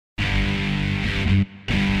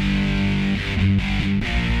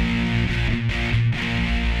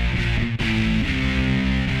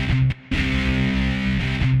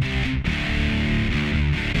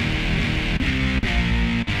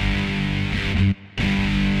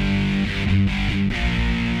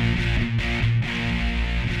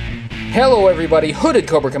Hello everybody, Hooded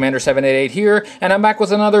Cobra Commander 788 here, and I'm back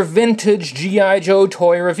with another vintage G.I. Joe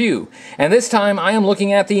toy review. And this time I am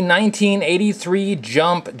looking at the 1983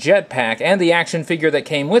 Jump Jetpack and the action figure that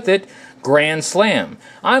came with it, Grand Slam.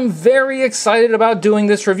 I'm very excited about doing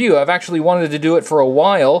this review. I've actually wanted to do it for a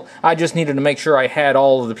while. I just needed to make sure I had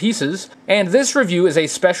all of the pieces. And this review is a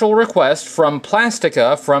special request from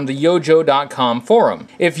Plastica from the Yojo.com forum.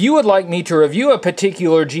 If you would like me to review a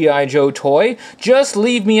particular G.I. Joe toy, just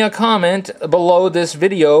leave me a comment below this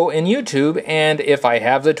video in YouTube, and if I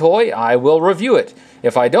have the toy, I will review it.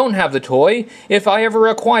 If I don't have the toy, if I ever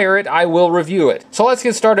acquire it, I will review it. So let's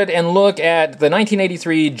get started and look at the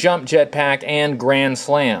 1983 Jump Jetpack and Grand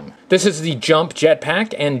Slam. This is the Jump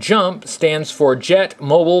Jetpack, and Jump stands for Jet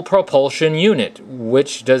Mobile Propulsion Unit,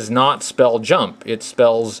 which does not spell jump. It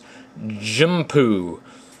spells Jumpu.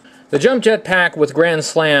 The Jump Jetpack with Grand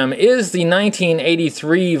Slam is the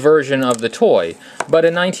 1983 version of the toy, but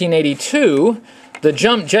in 1982, the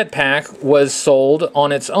Jump Jetpack was sold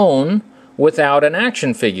on its own without an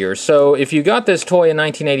action figure. So if you got this toy in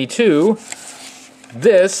 1982,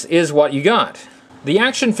 this is what you got. The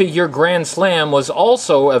action figure Grand Slam was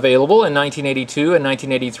also available in 1982 and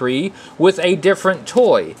 1983 with a different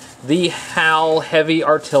toy, the HAL Heavy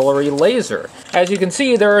Artillery Laser. As you can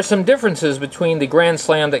see, there are some differences between the Grand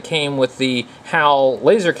Slam that came with the HAL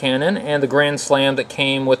laser cannon and the Grand Slam that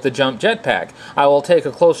came with the Jump Jetpack. I will take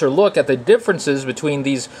a closer look at the differences between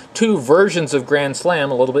these two versions of Grand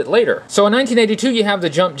Slam a little bit later. So in 1982 you have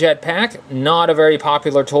the Jump Jetpack, not a very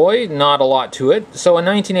popular toy, not a lot to it. So in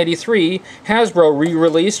 1983, Hasbro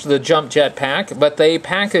re-released the Jump Jetpack, but they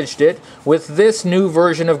packaged it with this new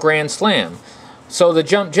version of Grand Slam. So the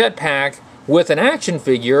Jump Jetpack with an action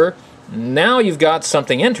figure, now you've got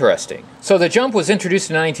something interesting. So the Jump was introduced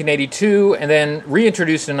in 1982 and then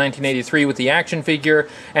reintroduced in 1983 with the action figure,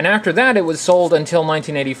 and after that it was sold until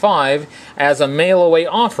 1985 as a mail-away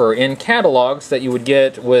offer in catalogs that you would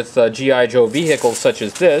get with G.I. Joe vehicles such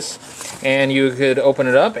as this, and you could open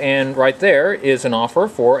it up and right there is an offer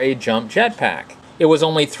for a Jump Jetpack. It was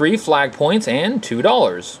only 3 flag points and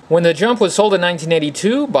 $2. When the Jump was sold in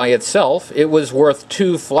 1982 by itself, it was worth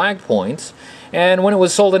 2 flag points. And when it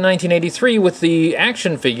was sold in 1983 with the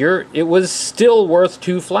action figure, it was still worth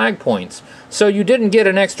 2 flag points. So you didn't get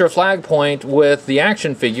an extra flag point with the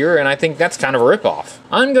action figure, and I think that's kind of a ripoff.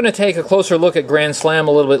 I'm going to take a closer look at Grand Slam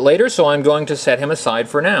a little bit later, so I'm going to set him aside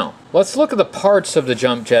for now. Let's look at the parts of the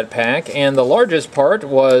Jump Jetpack, and the largest part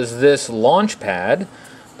was this launch pad.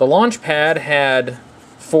 The launch pad had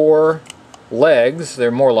 4 legs, they're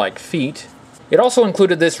more like feet. It also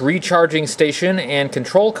included this recharging station and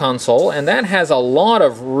control console, and that has a lot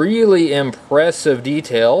of really impressive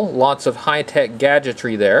detail, lots of high-tech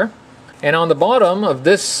gadgetry there. And on the bottom of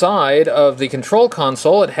this side of the control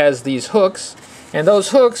console, it has these hooks, and those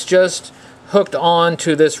hooks just hooked on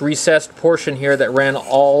to this recessed portion here that ran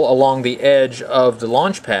all along the edge of the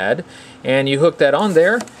launch pad, and you hook that on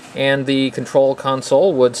there and the control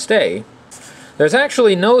console would stay. There's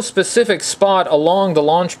actually no specific spot along the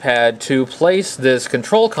launch pad to place this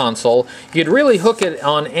control console. You'd really hook it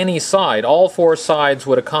on any side. All 4 sides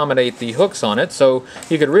would accommodate the hooks on it, so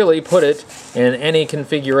you could really put it in any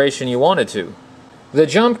configuration you wanted to. The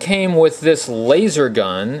Jump came with this laser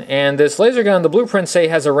gun, and this laser gun, the blueprints say,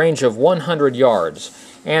 has a range of 100 yards.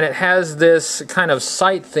 And it has this kind of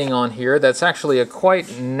sight thing on here that's actually a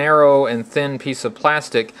quite narrow and thin piece of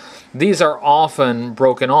plastic. These are often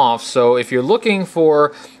broken off, so if you're looking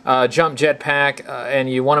for a Jump Jetpack and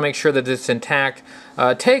you want to make sure that it's intact,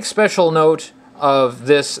 take special note of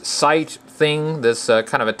this sight thing, this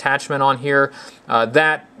kind of attachment on here.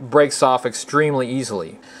 That breaks off extremely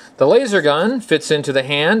easily. The laser gun fits into the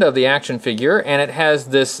hand of the action figure, and it has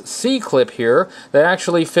this C-clip here that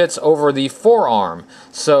actually fits over the forearm.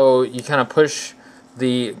 So you kind of push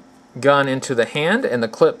the gun into the hand and the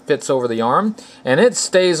clip fits over the arm, and it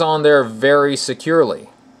stays on there very securely.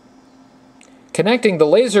 Connecting the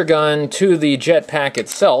laser gun to the jetpack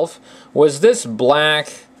itself was this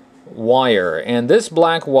black wire, and this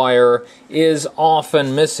black wire is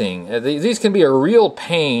often missing. These can be a real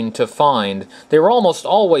pain to find. They were almost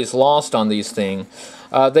always lost on these things.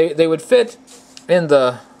 They would fit in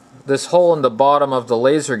this hole in the bottom of the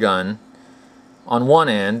laser gun on one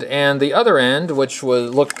end, and the other end, which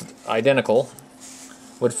looked identical,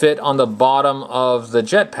 would fit on the bottom of the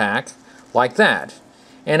jetpack like that.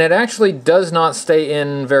 And it actually does not stay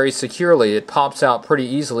in very securely. It pops out pretty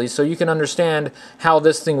easily, so you can understand how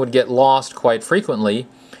this thing would get lost quite frequently.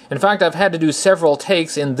 In fact, I've had to do several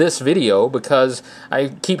takes in this video because I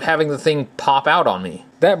keep having the thing pop out on me.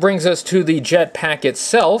 That brings us to the jetpack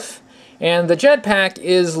itself, And the jetpack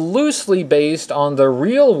is loosely based on the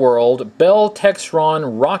real-world Bell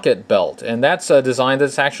Textron rocket belt, and that's a design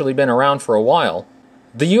that's actually been around for a while.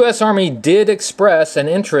 The U.S. Army did express an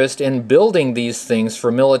interest in building these things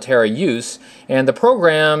for military use, and the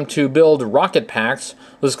program to build rocket packs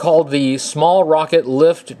was called the Small Rocket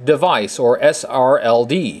Lift Device, or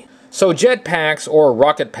SRLD. So jetpacks or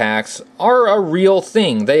rocket packs are a real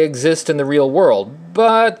thing. They exist in the real world,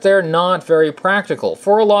 but they're not very practical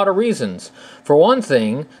for a lot of reasons. For one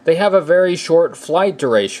thing, they have a very short flight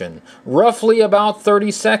duration, roughly about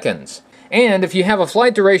 30 seconds. And if you have a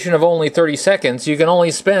flight duration of only 30 seconds, you can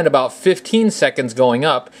only spend about 15 seconds going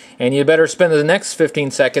up, and you better spend the next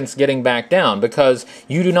 15 seconds getting back down, because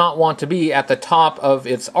you do not want to be at the top of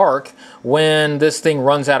its arc when this thing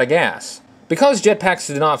runs out of gas. Because jetpacks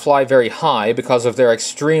do not fly very high because of their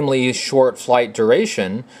extremely short flight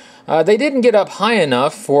duration, they didn't get up high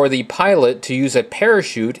enough for the pilot to use a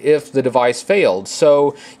parachute if the device failed.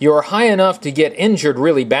 So you're high enough to get injured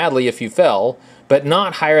really badly if you fell, but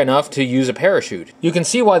not high enough to use a parachute. You can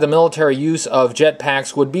see why the military use of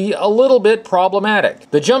jetpacks would be a little bit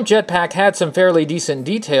problematic. The jump jetpack had some fairly decent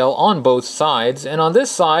detail on both sides, and on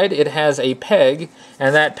this side it has a peg,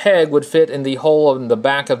 and that peg would fit in the hole in the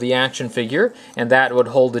back of the action figure, and that would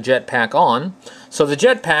hold the jetpack on. So the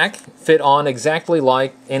jetpack fit on exactly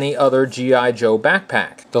like any other G.I. Joe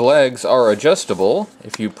backpack. The legs are adjustable.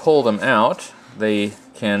 If you pull them out, they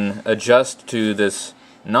can adjust to this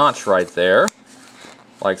notch right there,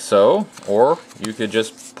 like so, or you could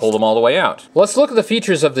just pull them all the way out. Let's look at the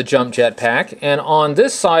features of the jump jetpack, and on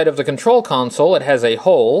this side of the control console it has a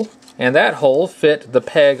hole, and that hole fit the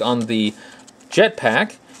peg on the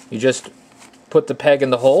jetpack. You just put the peg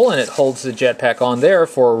in the hole and it holds the jetpack on there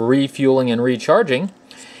for refueling and recharging.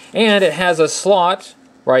 And it has a slot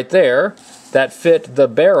right there that fit the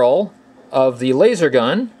barrel of the laser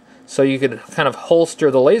gun, so you could kind of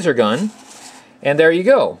holster the laser gun, and there you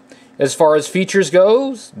go. As far as features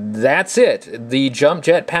goes, that's it. The jump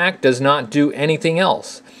jetpack does not do anything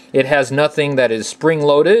else. It has nothing that is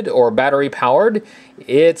spring-loaded or battery-powered.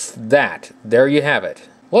 It's that. There you have it.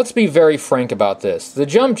 Let's be very frank about this. The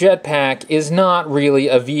jump jetpack is not really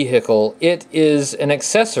a vehicle. It is an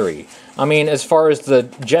accessory. I mean, as far as the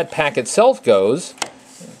jetpack itself goes,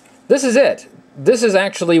 this is it. This is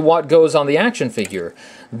actually what goes on the action figure.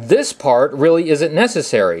 This part really isn't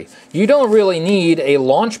necessary. You don't really need a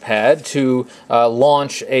launch pad to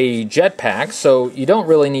launch a jetpack, so you don't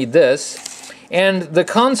really need this. And the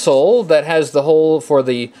console that has the hole for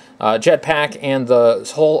the jetpack and the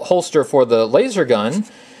holster for the laser gun,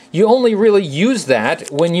 you only really use that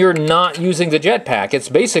when you're not using the jetpack. It's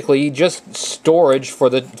basically just storage for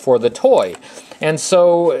the toy. And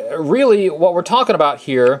so really what we're talking about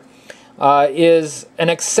here is an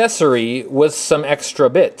accessory with some extra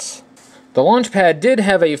bits. The launch pad did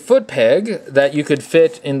have a foot peg that you could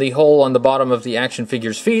fit in the hole on the bottom of the action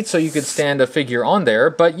figure's feet, so you could stand a figure on there,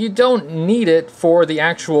 but you don't need it for the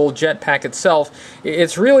actual jetpack itself.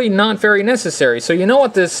 It's really not very necessary. So you know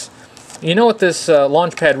what this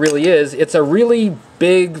launch pad really is? It's a really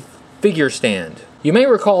big figure stand. You may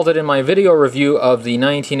recall that in my video review of the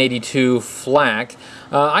 1982 Flak,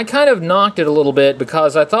 I kind of knocked it a little bit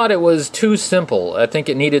because I thought it was too simple. I think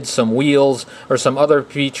it needed some wheels or some other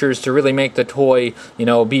features to really make the toy,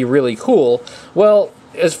 be really cool. Well,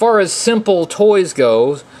 as far as simple toys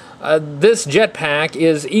go, this jetpack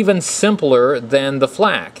is even simpler than the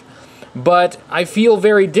Flak. But I feel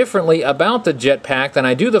very differently about the jetpack than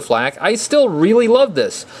I do the Flak. I still really love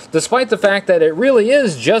this, despite the fact that it really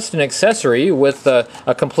is just an accessory with a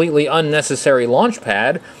completely unnecessary launch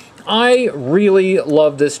pad. I really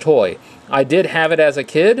love this toy. I did have it as a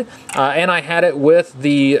kid, and I had it with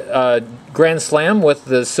the Grand Slam with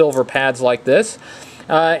the silver pads like this.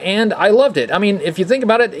 And I loved it. I mean, if you think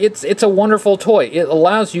about it, it's a wonderful toy. It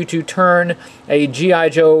allows you to turn a G.I.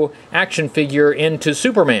 Joe action figure into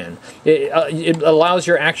Superman. It allows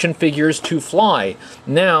your action figures to fly.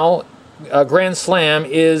 Now, Grand Slam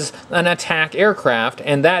is an attack aircraft,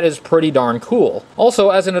 and that is pretty darn cool.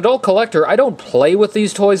 Also, as an adult collector, I don't play with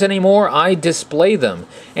these toys anymore, I display them.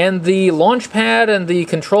 And the launch pad and the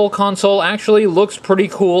control console actually looks pretty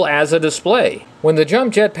cool as a display. When the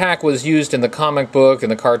jump jetpack was used in the comic book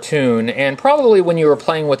and the cartoon, and probably when you were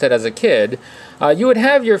playing with it as a kid, you would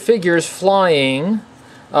have your figures flying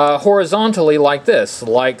horizontally like this,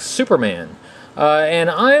 like Superman. And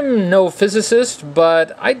I'm no physicist,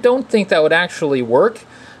 but I don't think that would actually work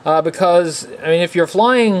because, I mean, if you're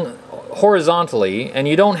flying horizontally and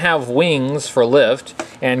you don't have wings for lift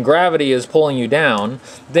and gravity is pulling you down,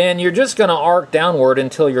 then you're just going to arc downward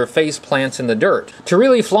until your face plants in the dirt. To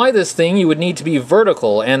really fly this thing, you would need to be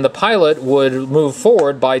vertical, and the pilot would move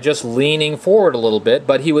forward by just leaning forward a little bit,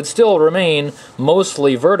 but he would still remain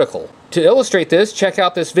mostly vertical. To illustrate this, check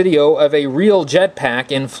out this video of a real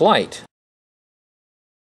jetpack in flight.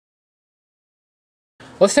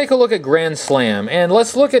 Let's take a look at Grand Slam, and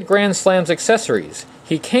let's look at Grand Slam's accessories.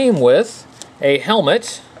 He came with a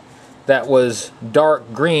helmet that was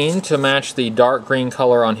dark green to match the dark green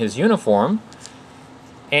color on his uniform,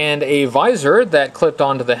 and a visor that clipped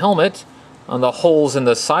onto the helmet on the holes in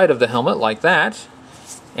the side of the helmet like that.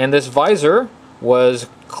 And this visor was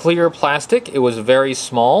clear plastic. It was very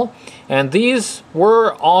small, and these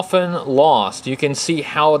were often lost. You can see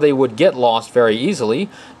how they would get lost very easily.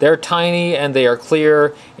 They're tiny and they are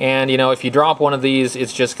clear, and you know, if you drop one of these,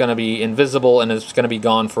 it's just going to be invisible and it's going to be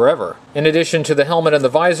gone forever. In addition to the helmet and the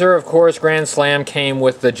visor, of course, Grand Slam came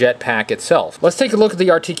with the jetpack itself. Let's take a look at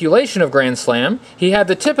the articulation of Grand Slam. He had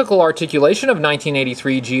the typical articulation of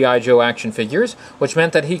 1983 G.I. Joe action figures, which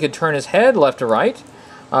meant that he could turn his head left to right.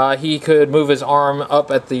 He could move his arm up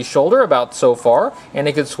at the shoulder about so far, and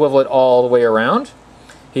he could swivel it all the way around.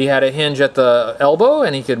 He had a hinge at the elbow,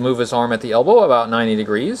 and he could move his arm at the elbow about 90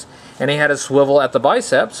 degrees. And he had a swivel at the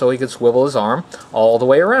bicep, so he could swivel his arm all the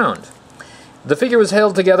way around. The figure was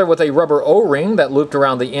held together with a rubber O-ring that looped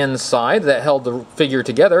around the inside that held the figure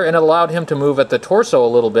together, and it allowed him to move at the torso a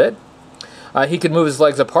little bit. He could move his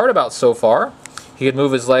legs apart about so far. He could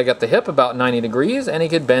move his leg at the hip about 90 degrees, and he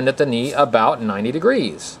could bend at the knee about 90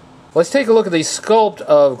 degrees. Let's take a look at the sculpt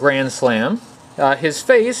of Grand Slam. His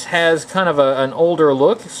face has kind of an older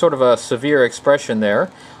look, sort of a severe expression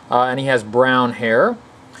there, and he has brown hair.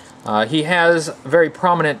 He has very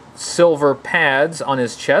prominent silver pads on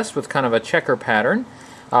his chest with kind of a checker pattern,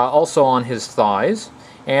 also on his thighs,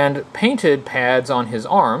 and painted pads on his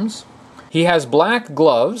arms. He has black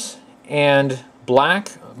gloves and black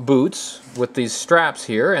boots with these straps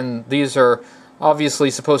here, and these are obviously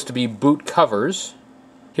supposed to be boot covers.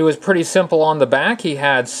 He was pretty simple on the back. He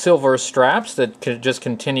had silver straps that just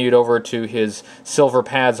continued over to his silver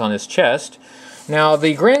pads on his chest. Now,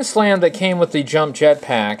 the Grand Slam that came with the Jump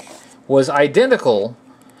Jetpack was identical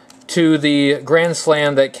to the Grand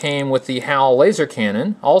Slam that came with the HAL laser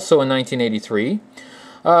cannon, also in 1983.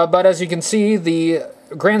 But as you can see, the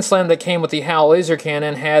Grand Slam that came with the HAL laser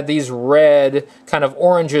cannon had these red, kind of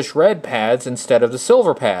orangish red pads instead of the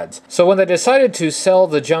silver pads. So when they decided to sell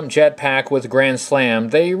the Jump Jetpack with Grand Slam,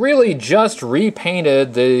 they really just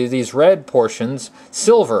repainted these red portions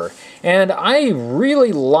silver. And I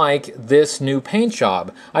really like this new paint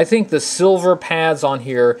job. I think the silver pads on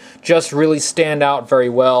here just really stand out very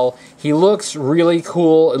well. He looks really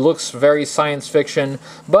cool. It looks very science fiction,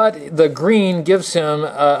 but the green gives him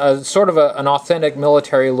a sort of an authentic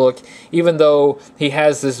military look, even though he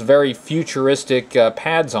has this very futuristic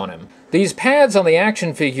pads on him. These pads on the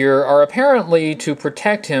action figure are apparently to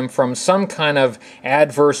protect him from some kind of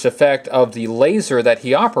adverse effect of the laser that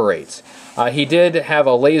he operates. He did have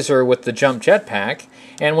a laser with the Jump Jetpack,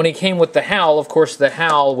 and when he came with the HAL, of course the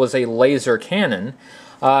HAL was a laser cannon.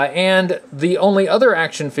 And the only other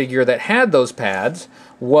action figure that had those pads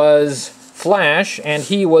was Flash, and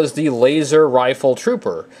he was the laser rifle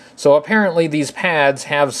trooper. So apparently these pads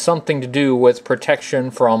have something to do with protection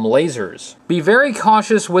from lasers. Be very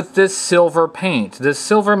cautious with this silver paint. This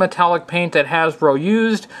silver metallic paint that Hasbro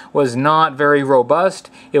used was not very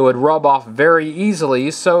robust. It would rub off very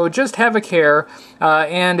easily, so just have a care.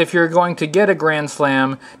 And if you're going to get a Grand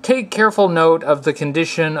Slam, take careful note of the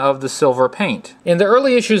condition of the silver paint. In the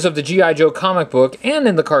early issues of the G.I. Joe comic book and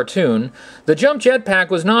in the cartoon, the Jump Jetpack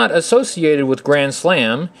was not associated with Grand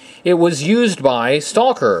Slam. It was used by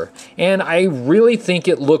Stalker, and I really think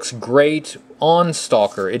it looks great on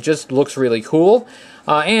Stalker. It just looks really cool.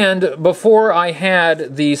 And before I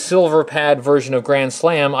had the silver pad version of Grand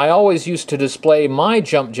Slam, I always used to display my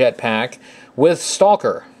Jump Jetpack with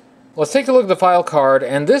Stalker. Let's take a look at the file card,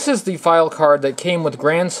 and this is the file card that came with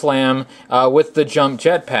Grand Slam with the Jump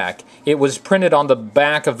Jetpack. It was printed on the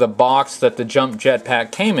back of the box that the Jump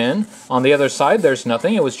Jetpack came in. On the other side, there's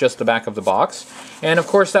nothing. It was just the back of the box. And of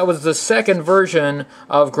course, that was the second version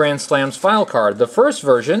of Grand Slam's file card. The first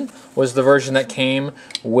version was the version that came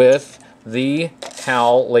with the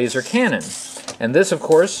HAL laser cannon. And this, of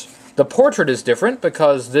course, the portrait is different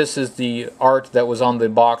because this is the art that was on the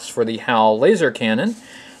box for the HAL laser cannon.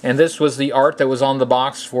 And this was the art that was on the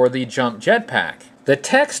box for the Jump Jetpack. The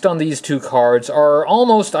text on these two cards are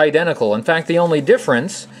almost identical. In fact, the only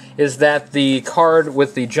difference is that the card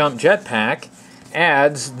with the Jump Jetpack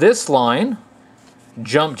adds this line,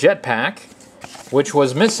 Jump Jetpack, which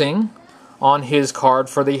was missing on his card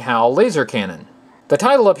for the HAL laser cannon. The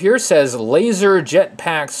title up here says Laser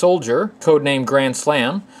Jetpack Soldier, codename Grand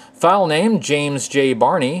Slam, file name James J.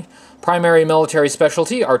 Barney, primary military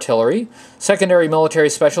specialty Artillery, secondary military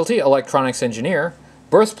specialty Electronics Engineer,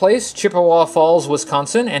 birthplace Chippewa Falls,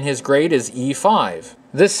 Wisconsin, and his grade is E5.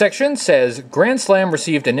 This section says Grand Slam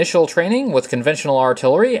received initial training with conventional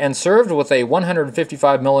artillery and served with a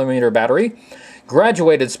 155mm battery,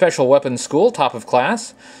 graduated Special Weapons School, top of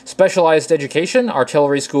class, Specialized Education,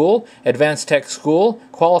 Artillery School, Advanced Tech School,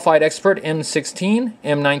 Qualified Expert M16,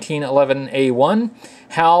 M1911A1,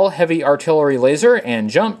 HAL Heavy Artillery Laser, and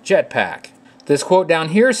Jump Jetpack. This quote down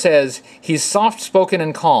here says, he's soft-spoken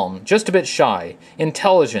and calm, just a bit shy,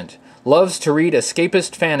 intelligent, loves to read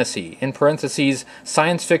escapist fantasy, in parentheses,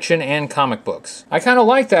 science fiction and comic books. I kind of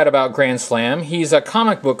like that about Grand Slam. He's a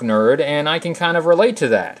comic book nerd, and I can kind of relate to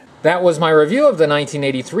that. That was my review of the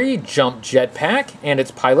 1983 Jump Jetpack and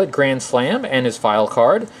its pilot Grand Slam and his file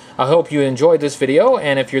card. I hope you enjoyed this video,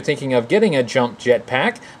 and if you're thinking of getting a Jump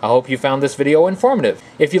Jetpack, I hope you found this video informative.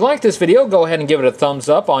 If you liked this video, go ahead and give it a thumbs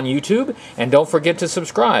up on YouTube, and don't forget to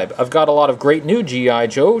subscribe. I've got a lot of great new G.I.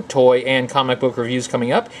 Joe toy and comic book reviews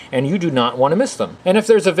coming up, and you do not want to miss them. And if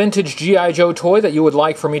there's a vintage G.I. Joe toy that you would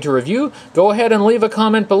like for me to review, go ahead and leave a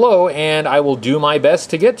comment below, and I will do my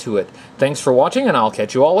best to get to it. Thanks for watching, and I'll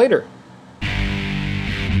catch you all later.